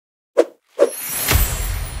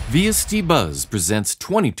VST Buzz presents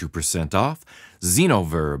 22% off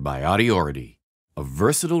XenoVerb by Audiority, a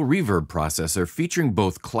versatile reverb processor featuring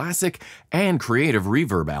both classic and creative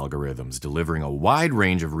reverb algorithms, delivering a wide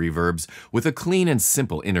range of reverbs with a clean and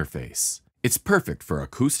simple interface. It's perfect for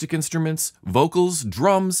acoustic instruments, vocals,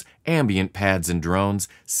 drums, ambient pads and drones,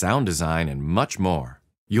 sound design, and much more.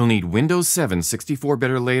 You'll need Windows 7 64-bit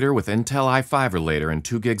or later with Intel i5 or later and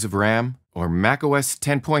 2 gigs of RAM, or macOS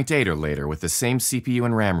 10.8 or later with the same CPU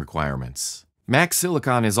and RAM requirements. Mac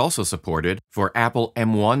Silicon is also supported for Apple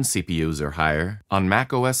M1 CPUs or higher on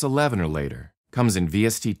macOS 11 or later. Comes in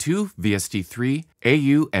VST2, VST3,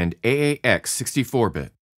 AU, and AAX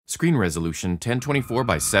 64-bit. Screen resolution 1024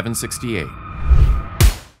 by 768.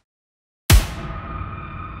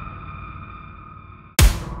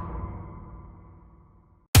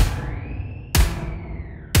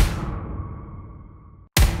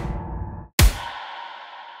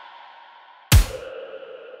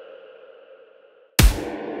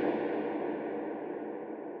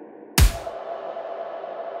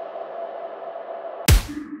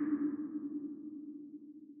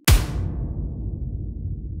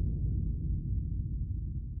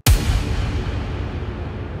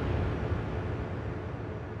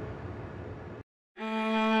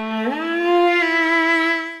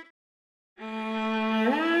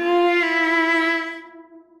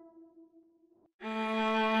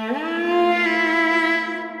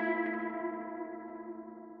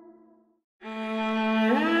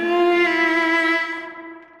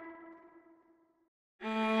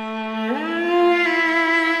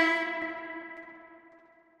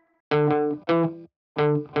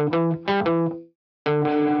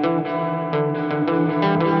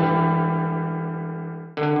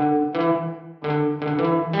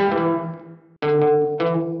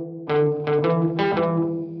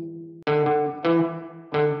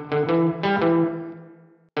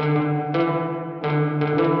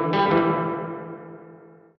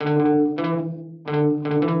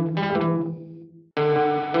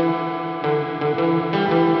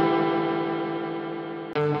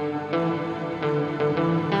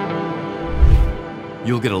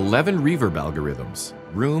 You'll get 11 reverb algorithms: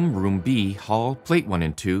 room, room B, hall, plate 1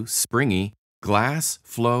 and 2, springy, glass,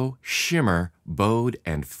 flow, shimmer, bode,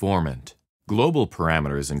 and formant. Global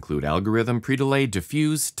parameters include algorithm, pre-delay,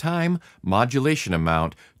 diffuse, time, modulation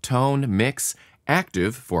amount, tone, mix,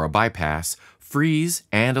 active for a bypass, freeze,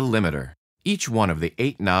 and a limiter. Each one of the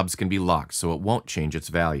 8 knobs can be locked so it won't change its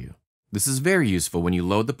value. This is very useful when you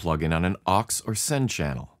load the plugin on an aux or send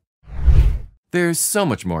channel. There's so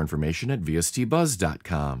much more information at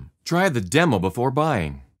vstbuzz.com. Try the demo before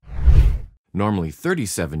buying. Normally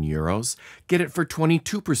 €37, get it for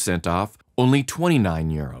 22% off, only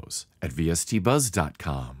 €29 at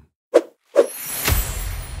vstbuzz.com.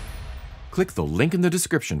 Click the link in the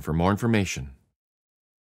description for more information.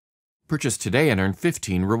 Purchase today and earn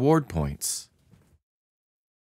 15 reward points.